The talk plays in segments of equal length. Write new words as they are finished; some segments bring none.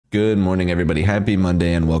Good morning everybody, happy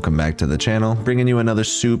Monday and welcome back to the channel, bringing you another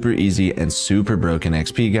super easy and super broken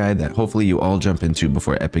XP guide that hopefully you all jump into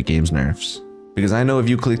before Epic Games nerfs. Because I know if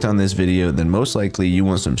you clicked on this video, then most likely you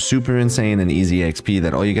want some super insane and easy XP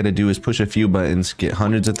that all you gotta do is push a few buttons, get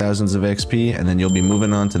hundreds of thousands of XP, and then you'll be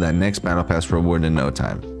moving on to that next battle pass reward in no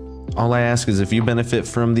time. All I ask is if you benefit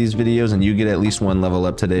from these videos and you get at least one level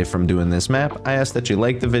up today from doing this map, I ask that you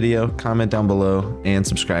like the video, comment down below, and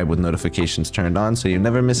subscribe with notifications turned on so you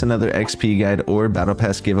never miss another XP guide or battle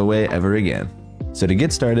pass giveaway ever again. So to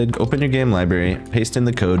get started, open your game library, paste in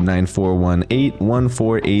the code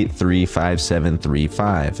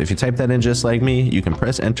 941814835735. If you type that in just like me, you can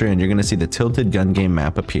press enter and you're going to see the Tilted Gun Game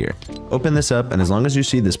map appear. Open this up, and as long as you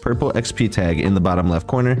see this purple XP tag in the bottom left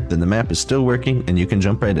corner, then the map is still working and you can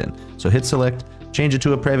jump right in. So hit select, change it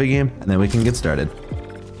to a private game, and then we can get started.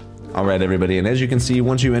 Alright everybody, and as you can see,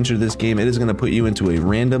 once you enter this game, it is going to put you into a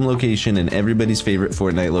random location in everybody's favorite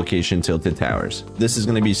Fortnite location, Tilted Towers. This is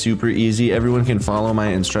going to be super easy. Everyone can follow my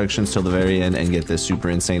instructions till the very end and get this super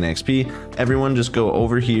insane XP. Everyone just go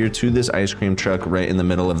over here to this ice cream truck right in the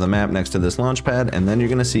middle of the map next to this launch pad, and then you're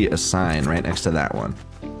going to see a sign right next to that one.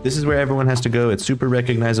 This is where everyone has to go. It's super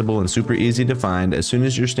recognizable and super easy to find. As soon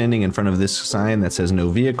as you're standing in front of this sign that says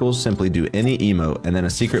no vehicles, simply do any emote, and then a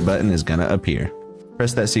secret button is going to appear.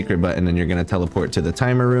 Press that secret button and you're going to teleport to the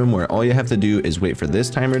timer room, where all you have to do is wait for this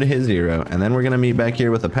timer to hit 0, and then we're going to meet back here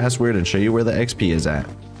with a password and show you where the XP is at.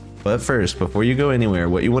 But first, before you go anywhere,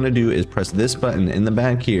 what you want to do is press this button in the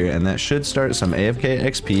back here, and that should start some AFK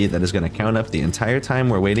XP that is going to count up the entire time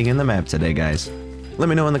we're waiting in the map today, guys. Let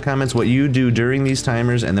me know in the comments what you do during these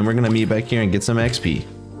timers, and then we're going to meet back here and get some XP.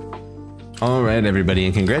 Alright everybody,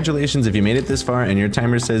 and congratulations if you made it this far and your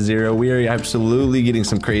timer says 0. We are absolutely getting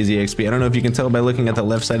some crazy XP. I don't know if you can tell by looking at the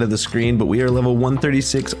left side of the screen, but we are level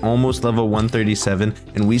 136, almost level 137,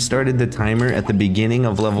 and we started the timer at the beginning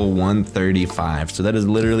of level 135. So that is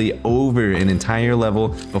literally over an entire level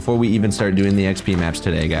before we even start doing the XP maps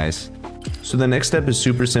today, guys. So the next step is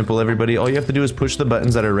super simple, everybody. All you have to do is push the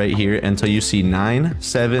buttons that are right here until you see 9,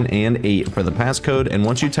 7, and 8 for the passcode. And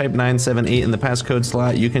once you type 9, 7, 8 in the passcode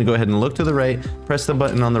slot, you can go ahead and look to the right, press the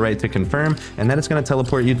button on the right to confirm, and then it's going to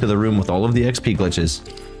teleport you to the room with all of the XP glitches.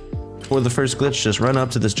 For the first glitch, just run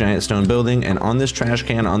up to this giant stone building, and on this trash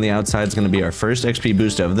can on the outside is going to be our first XP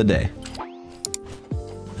boost of the day.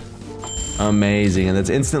 Amazing, and that's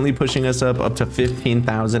instantly pushing us up to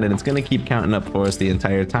 15,000, and it's going to keep counting up for us the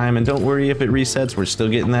entire time. And don't worry if it resets, we're still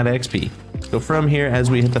getting that XP. So from here, as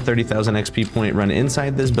we hit the 30,000 XP point, run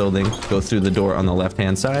inside this building, go through the door on the left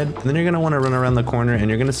hand side, and then you're going to want to run around the corner, and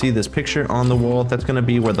you're going to see this picture on the wall. That's going to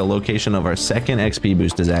be where the location of our second XP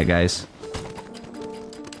boost is at, guys.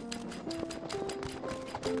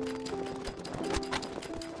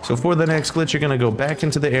 So for the next glitch, you're going to go back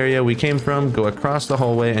into the area we came from, go across the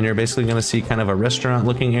hallway, and you're basically going to see kind of a restaurant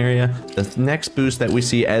looking area. The next boost that we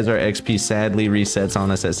see as our XP sadly resets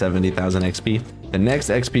on us at 70,000 XP. The next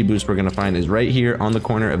XP boost we're going to find is right here on the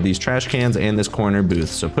corner of these trash cans and this corner booth.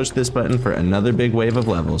 So push this button for another big wave of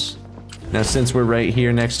levels. Now since we're right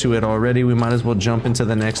here next to it already, we might as well jump into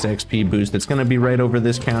the next XP boost. It's going to be right over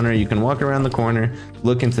this counter. You can walk around the corner,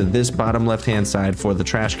 look into this bottom left hand side for the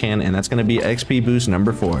trash can, and that's going to be XP boost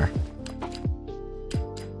number 4.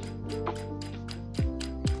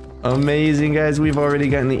 Amazing, guys, we've already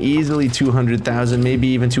gotten easily 200,000, maybe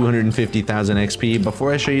even 250,000 XP.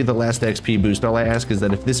 Before I show you the last XP boost, all I ask is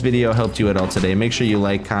that if this video helped you at all today, make sure you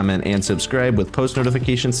like, comment, and subscribe with post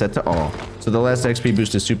notifications set to all. So the last XP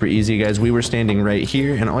boost is super easy, guys. We were standing right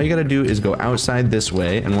here, and all you gotta do is go outside this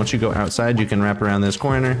way, and once you go outside, you can wrap around this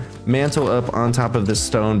corner, mantle up on top of this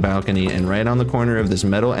stone balcony, and right on the corner of this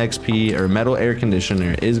metal XP or metal air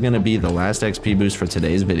conditioner is gonna be the last XP boost for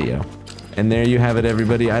today's video. And there you have it,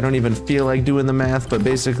 everybody. I don't even feel like doing the math, but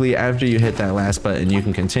basically after you hit that last button, you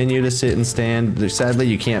can continue to sit and stand. Sadly,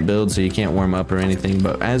 you can't build, so you can't warm up or anything,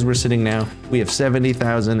 but as we're sitting now, we have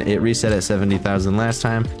 70,000. It reset at 70,000 last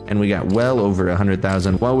time, and we got well over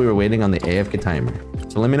 100,000 while we were waiting on the AFK timer.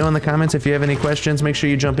 So let me know in the comments if you have any questions. Make sure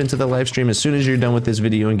you jump into the live stream as soon as you're done with this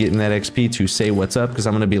video and getting that XP to say what's up, because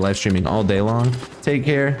I'm going to be live streaming all day long. Take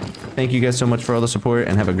care. Thank you guys so much for all the support,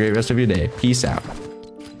 and have a great rest of your day. Peace out.